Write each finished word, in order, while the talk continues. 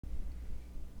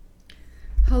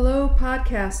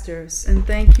podcasters, and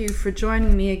thank you for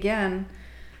joining me again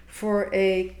for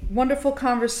a wonderful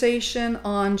conversation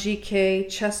on G.K.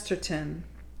 Chesterton.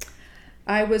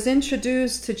 I was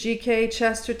introduced to G.K.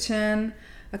 Chesterton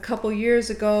a couple years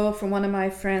ago from one of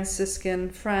my Franciscan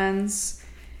friends,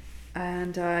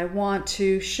 and I want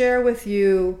to share with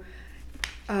you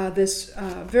this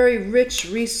very rich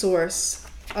resource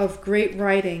of great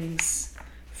writings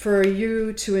for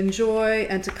you to enjoy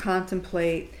and to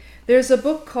contemplate. There's a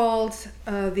book called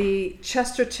the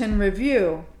Chesterton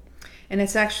Review, and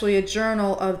it's actually a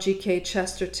journal of G.K.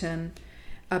 Chesterton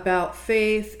about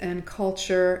faith and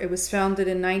culture. It was founded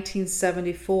in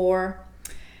 1974,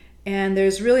 and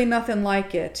there's really nothing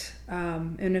like it.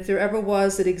 And if there ever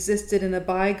was, it existed in a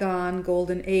bygone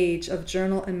golden age of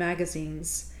journal and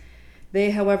magazines.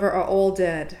 They, however, are all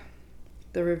dead.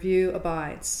 The review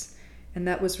abides. And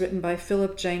that was written by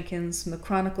Philip Jenkins from the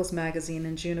Chronicles magazine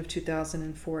in June of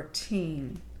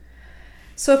 2014.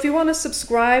 So if you want to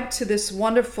subscribe to this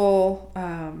wonderful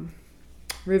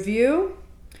review,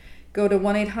 go to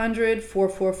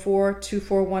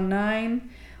 1-800-444-2419.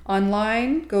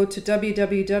 Online, go to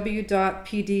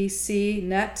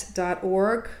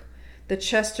www.pdcnet.org. The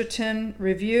Chesterton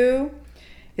Review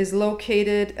is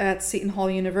located at Seton Hall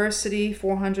University,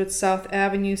 400 South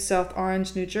Avenue, South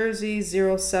Orange, New Jersey,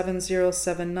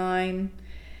 07079.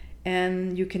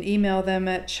 And you can email them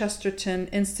at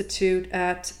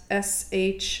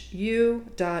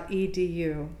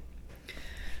chestertoninstitute@shu.edu.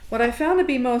 What I found to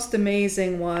be most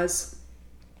amazing was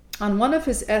on one of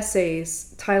his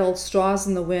essays titled Straws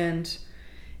in the Wind,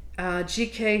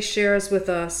 G.K. shares with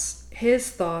us his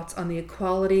thoughts on the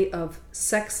equality of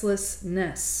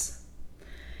sexlessness.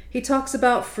 He talks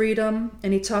about freedom,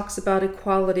 and he talks about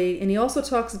equality, and he also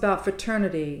talks about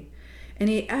fraternity. And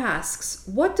he asks,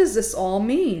 what does this all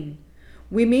mean?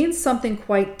 We mean something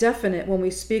quite definite when we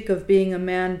speak of being a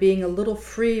man being a little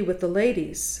free with the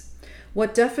ladies.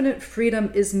 What definite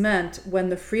freedom is meant when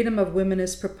the freedom of women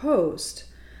is proposed?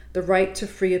 The right to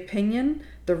free opinion,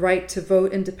 the right to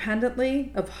vote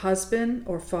independently of husband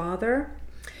or father?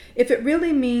 If it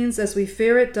really means, as we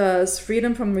fear it does,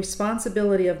 freedom from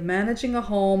responsibility of managing a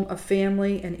home, a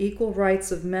family, and equal rights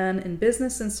of men in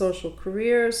business and social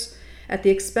careers at the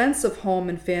expense of home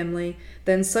and family,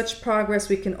 then such progress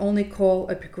we can only call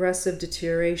a progressive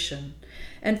deterioration.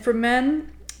 And for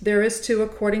men, there is too,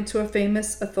 according to a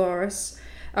famous authoress,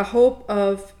 a hope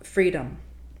of freedom.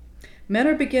 Men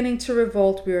are beginning to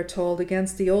revolt, we are told,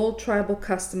 against the old tribal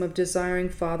custom of desiring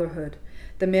fatherhood.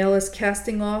 The male is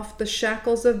casting off the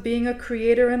shackles of being a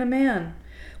creator and a man.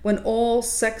 When all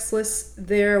sexless,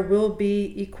 there will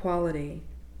be equality.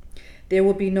 There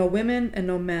will be no women and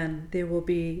no men. There will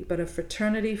be but a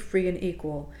fraternity free and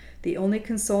equal. The only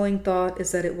consoling thought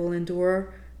is that it will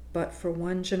endure but for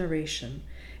one generation.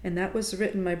 And that was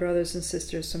written, my brothers and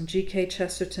sisters, from G.K.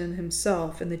 Chesterton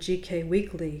himself in the G.K.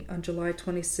 Weekly on July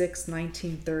 26,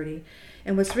 1930.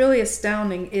 And what's really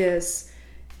astounding is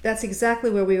that's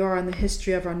exactly where we are in the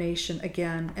history of our nation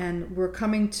again. And we're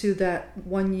coming to that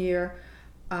 10-year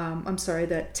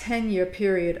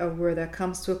period of where that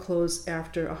comes to a close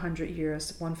after 100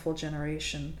 years, one full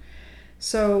generation.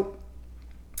 So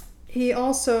he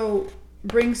also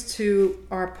brings to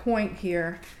our point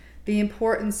here the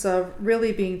importance of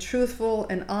really being truthful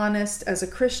and honest as a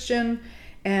Christian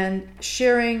and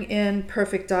sharing in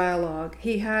perfect dialogue.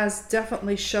 He has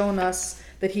definitely shown us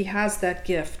that he has that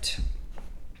gift.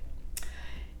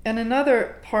 In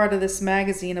another part of this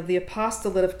magazine of the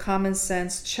Apostolate of Common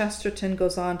Sense, Chesterton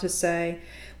goes on to say,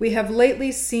 we have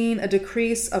lately seen a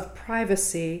decrease of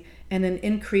privacy and an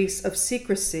increase of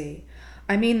secrecy.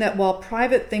 I mean that while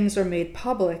private things are made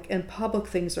public and public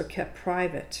things are kept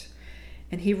private.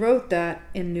 And he wrote that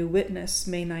in New Witness,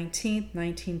 May 19,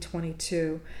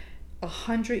 1922,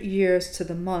 100 years to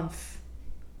the month,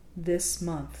 this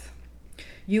month.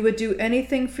 You would do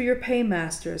anything for your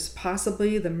paymasters,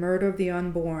 possibly the murder of the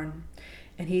unborn.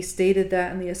 And he stated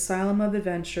that in The Asylum of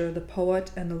Adventure, The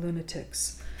Poet and the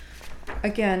Lunatics.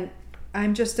 Again,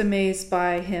 I'm just amazed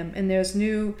by him. And there's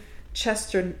new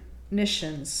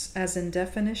Chestertonians, as in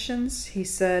definitions. He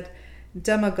said,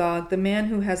 demagogue, the man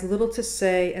who has little to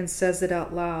say and says it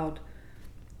out loud.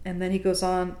 And then he goes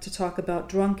on to talk about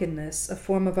drunkenness, a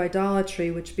form of idolatry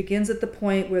which begins at the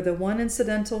point where the one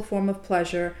incidental form of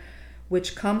pleasure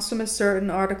which comes from a certain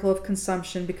article of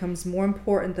consumption becomes more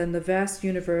important than the vast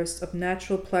universe of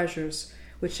natural pleasures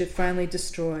which it finally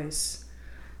destroys.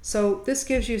 So this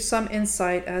gives you some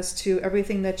insight as to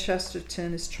everything that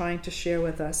Chesterton is trying to share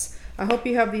with us. I hope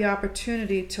you have the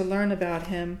opportunity to learn about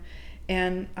him,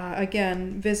 and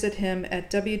again, visit him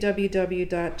at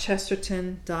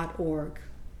www.chesterton.org.